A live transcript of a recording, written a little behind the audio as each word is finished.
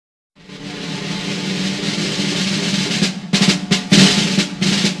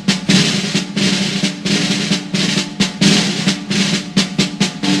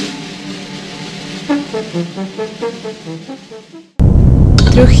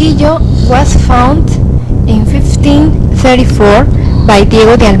Trujillo was founded in 1534 by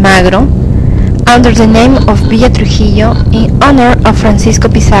Diego de Almagro under the name of Villa Trujillo in honor of Francisco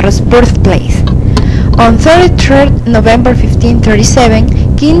Pizarro's birthplace. On 23rd November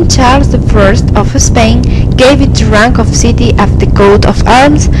 1537, King Charles I of Spain gave it the rank of city of the coat of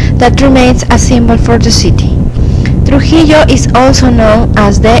arms that remains a symbol for the city. Trujillo is also known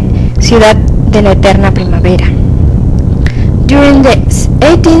as the Ciudad de la Eterna Primavera. During the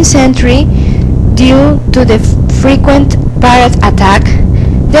 18th century, due to the frequent pirate attack,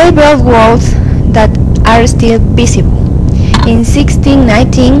 they built walls that are still visible. In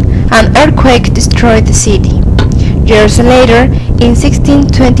 1619, an earthquake destroyed the city. Years later, in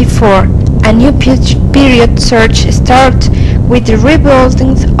 1624, a new period search started with the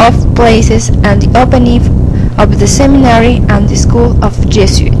rebuilding of places and the opening of the seminary and the school of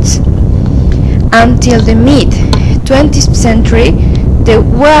Jesuits. Until the mid-20th century, the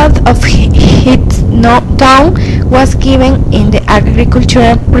wealth of its town was given in the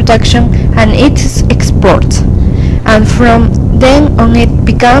agricultural production and its exports, and from then on it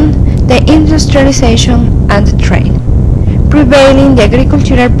began the industrialization and the trade, prevailing the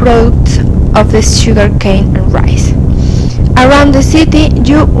agricultural products of the sugar cane and rice. Around the city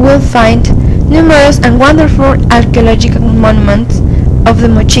you will find numerous and wonderful archaeological monuments of the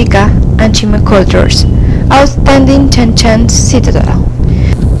Mochica and Chime cultures, outstanding Chan citadel.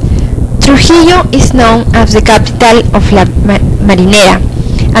 Trujillo is known as the capital of La Marinera,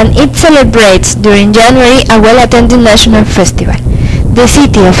 and it celebrates during January a well-attended national festival. The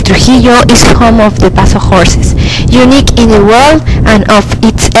city of Trujillo is home of the Paso horses, unique in the world, and of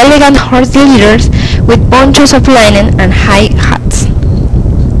its elegant horse leaders with ponchos of linen and high hats.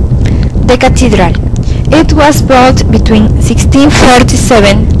 The cathedral. It was built between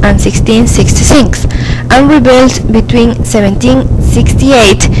 1647 and 1666 and rebuilt between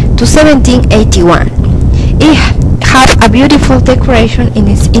 1768 to 1781. It has a beautiful decoration in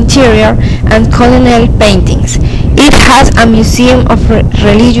its interior and colonial paintings. It has a museum of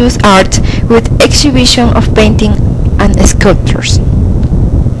religious art with exhibition of painting and sculptures.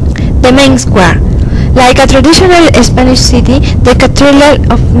 The main square. Like a traditional Spanish city, the cathedral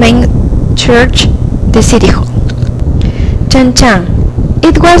of main church, the city hall. Chan.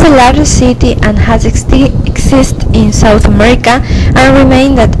 It was the largest city and has existed in South America and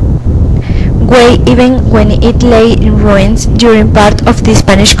remained that way even when it lay in ruins during part of the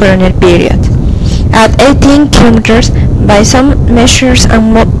Spanish colonial period. At 18 kilometers by some measures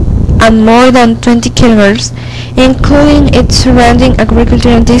and more than 20 kilometers, including its surrounding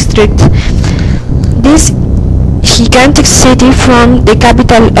agricultural district, this gigantic city formed the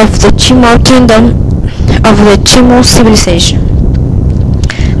capital of the Chimo kingdom of the Chimo civilization.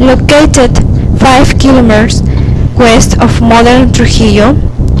 Located 5 kilometers west of modern Trujillo,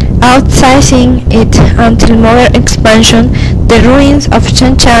 outsizing it until modern expansion, the ruins of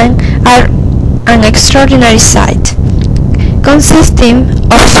Chan are an extraordinary sight. Consisting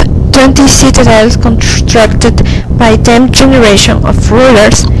of 20 citadels constructed by 10 generations of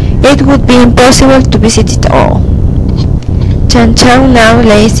rulers, it would be impossible to visit it all. Chan now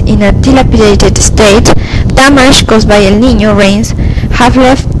lays in a dilapidated state. Damage caused by El Niño rains have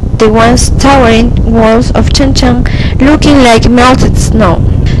left the once towering walls of Chan looking like melted snow.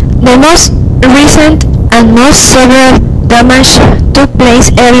 The most recent and most severe damage took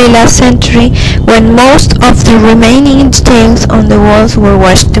place early last century when most of the remaining details on the walls were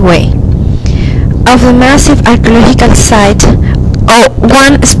washed away. Of the massive archaeological site,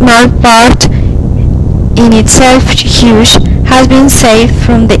 one small part, in itself huge, has been saved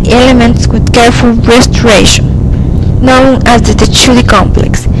from the elements with careful restoration, known as the Techudi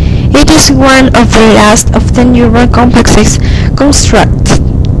complex. It is one of the last of 10 urban complexes constructed.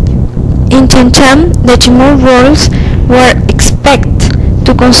 In Chan, the Chimú rulers were expected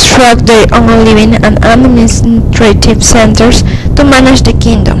to construct their own living and administrative centers to manage the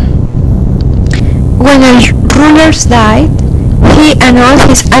kingdom. When a ruler died, he and all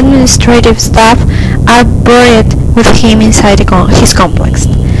his administrative staff are buried with him inside his complex.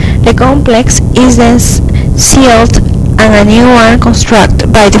 The complex is then sealed and a new one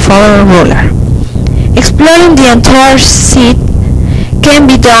constructed by the following ruler. Exploring the entire site can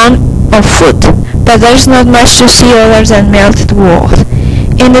be done on foot, but there is not much to see other than melted walls.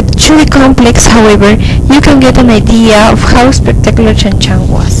 In the Techudi complex, however, you can get an idea of how spectacular Chan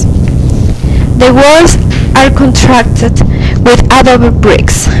was. The walls are constructed with adobe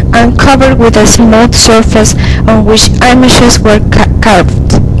bricks and covered with a smooth surface on which images were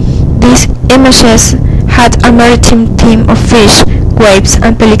carved. These images had a maritime theme of fish, waves,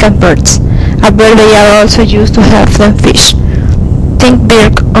 and pelican birds, a bird they are also used to help them fish. distinct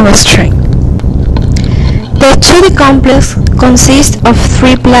bird on a string. The city complex consists of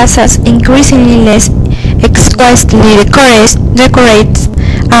three plazas, increasingly less exquisitely decorated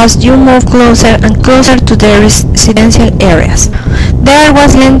as you move closer and closer to the residential areas. There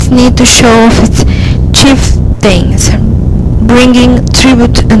was less need to show off its chieftains, bringing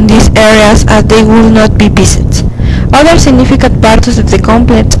tribute in these areas as they would not be visited. Other significant parts of the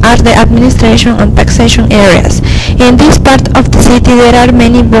complex are the administration and taxation areas. In this part of the city there are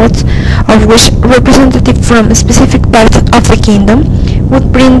many boats of which representatives from specific parts of the kingdom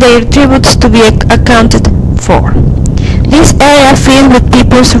would bring their tributes to be accounted for. This area filled with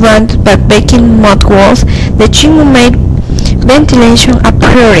people surrounded by baking mud walls, the chimney made ventilation a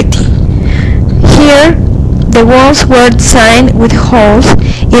priority. Here the walls were designed with holes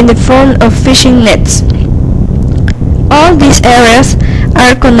in the form of fishing nets. All these areas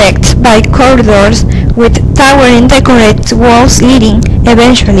are connected by corridors with towering decorated walls leading,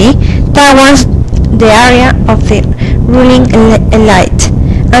 eventually, towards the area of the ruling elite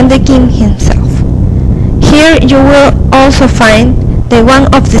and the king himself. Here you will also find the one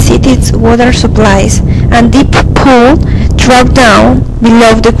of the city's water supplies and deep pool dropped down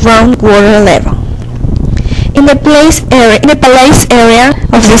below the groundwater level. In the palace area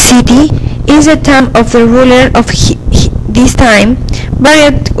of the city is the tomb of the ruler of this time,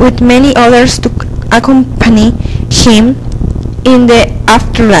 buried with many others to accompany him in the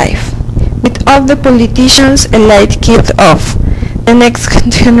afterlife, with all the politicians elite killed off. The next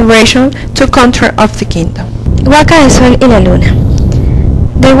generation took control of the kingdom. Huaca del Sol y la Luna.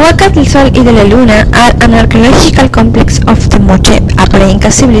 The Huaca del Sol y de la Luna are an archaeological complex of the Moche, a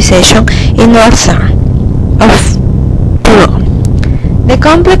pre-Inca civilization in northern of Peru. The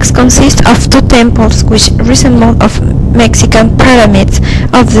complex consists of two temples which resemble of Mexican pyramids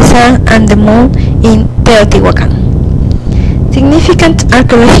of the sun and the moon in Teotihuacan. Significant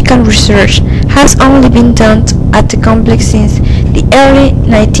archaeological research has only been done at the complex since the early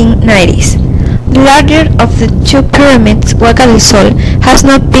 1990s. The larger of the two pyramids, Huaca del Sol, has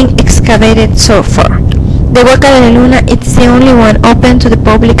not been excavated so far. The Huaca de la Luna is the only one open to the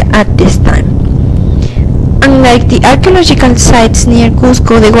public at this time. Unlike the archaeological sites near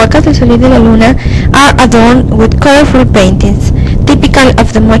Cusco, the Huaca del Sol y de la Luna are adorned with colorful paintings, typical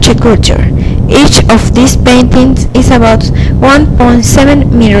of the Moche culture. Each of these paintings is about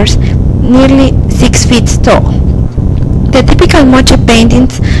 1.7 meters, nearly 6 feet tall. The typical Moche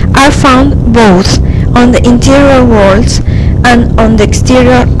paintings are found both on the interior walls and on the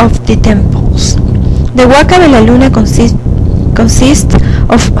exterior of the temples. The Huaca de la Luna consists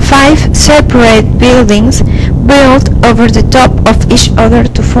of 5 separate buildings built over the top of each other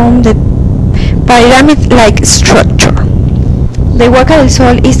to form the pyramid-like structure. The Huaca del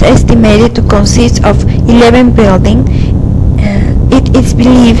Sol is estimated to consist of 11 buildings. It is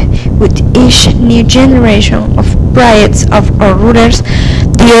believed with each new generation of priests or rulers,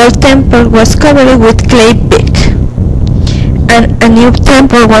 the old temple was covered with clay brick, and a new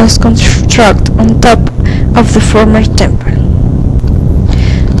temple was constructed on top of the former temple.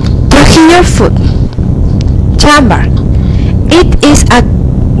 Trujillo food. Chambar. It is a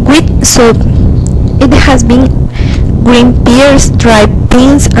wheat soup. It has been green peas, dried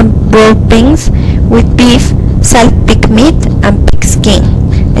beans, and boiled beans with beef, salt pig meat, and pig skin,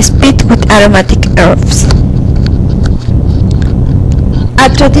 spiced with aromatic herbs. A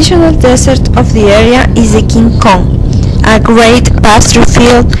traditional dessert of the area is the King Kong, a great pastry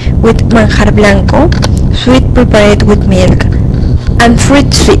filled with manjar blanco, sweet prepared with milk, and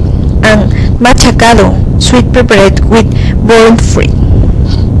fruit sweet, and machacado, sweet prepared with boiled fruit.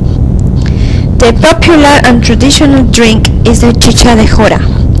 The popular and traditional drink is the chicha de jora,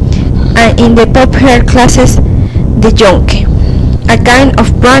 and in the popular classes, the yonke, a kind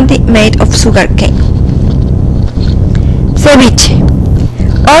of brandy made of sugarcane. Ceviche,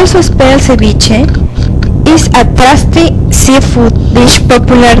 also spelled ceviche, is a tasty seafood dish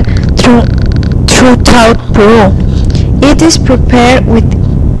popular throughout Peru. It is prepared with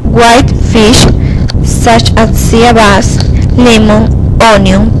white fish such as sea bass, lemon,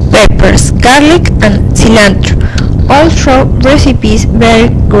 onion, peppers, garlic, and cilantro. All through recipes vary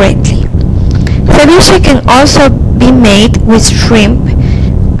greatly. Ceviche can also be made with shrimp,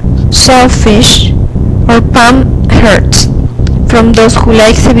 saltfish, or palm hearts, from those who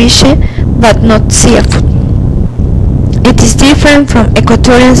like ceviche but not seafood. It is different from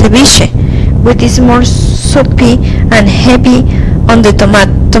Ecuadorian ceviche, which is more soupy and heavy on the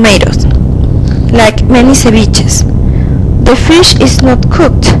tomatoes. Like many ceviches, the fish is not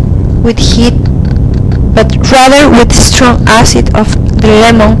cooked with heat, but rather with strong acid of the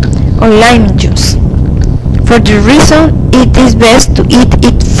lemon or lime juice. For this reason, it is best to eat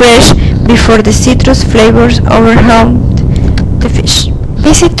it fresh before the citrus flavors overwhelm the fish.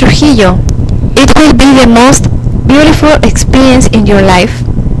 Visit Trujillo. It will be the most beautiful experience in your life.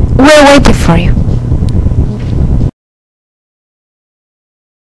 We're waiting for you.